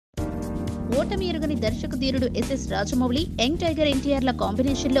ఓటమి ఎరుగని దర్శక ధీరుడు SS Rajamouli, young tiger NTR ల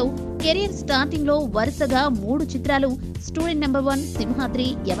కాంబినేషన్ లో కెరీర్ స్టార్టింగ్ లో వరుసగా 3 చిత్రాలు స్టూడెంట్ నెంబర్ 1, సింహాద్రి,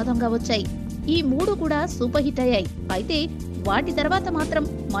 యమదొంగ వచ్చాయి. ఈ 3 కూడా సూపర్ హిట్ అయ్యాయి. అయితే వాటి తర్వాత మాత్రం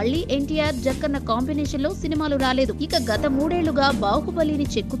మళ్లీ NTR, జక్కన్న కాంబినేషన్ లో సినిమాలు రాలేదు. ఇక గత 3 ఏళ్లుగా బాహుబలిని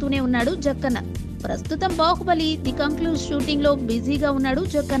చెక్కుతూనే ఉన్నాడు జక్కన్న. ప్రస్తుతం బాహుబలి ది కంక్లూజ్ షూటింగ్ లో బిజీగా ఉన్నాడు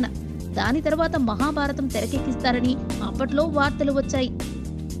జక్కన్న. దాని తర్వాత మహాభారతం తెరకెక్కిస్తారని అప్పట్లో వార్తలు వచ్చాయి.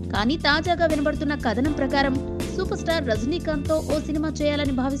 కానీ తాజాగా వినబడుతున్న కథనం ప్రకారం సూపర్ స్టార్ రజనీకాంత్ తో ఓ సినిమా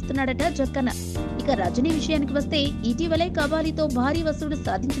చేయాలని భావిస్తున్నాడట జక్కన్న. ఇక రజనీ విషయానికి వస్తే ఇటీవలే కబాలీతో భారీ వసూలు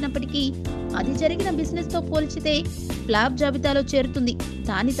సాధించినప్పటికీ అది జరిగిన బిజినెస్ తో పోల్చితే ఫ్లాప్ జాబితాలో చేరుతుంది.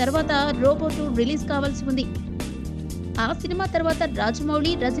 దాని తర్వాత రోబో 2 రిలీజ్ కావాల్సి ఉంది. ఆ సినిమా తర్వాత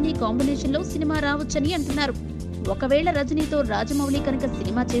రాజమౌళి, రజనీ కాంబినేషన్ లో సినిమా రావచ్చని అంటున్నారు. ఒకవేళ రజనీతో రాజమౌళి కనుక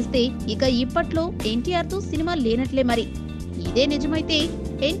సినిమా చేస్తే ఇక ఇప్పట్లో NTR తో సినిమా లేనట్లే మరి. ఇదే నిజమైతే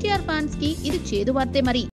NTR ఫ్యాన్స్ కి ఇది చేదు వార్తే మరి.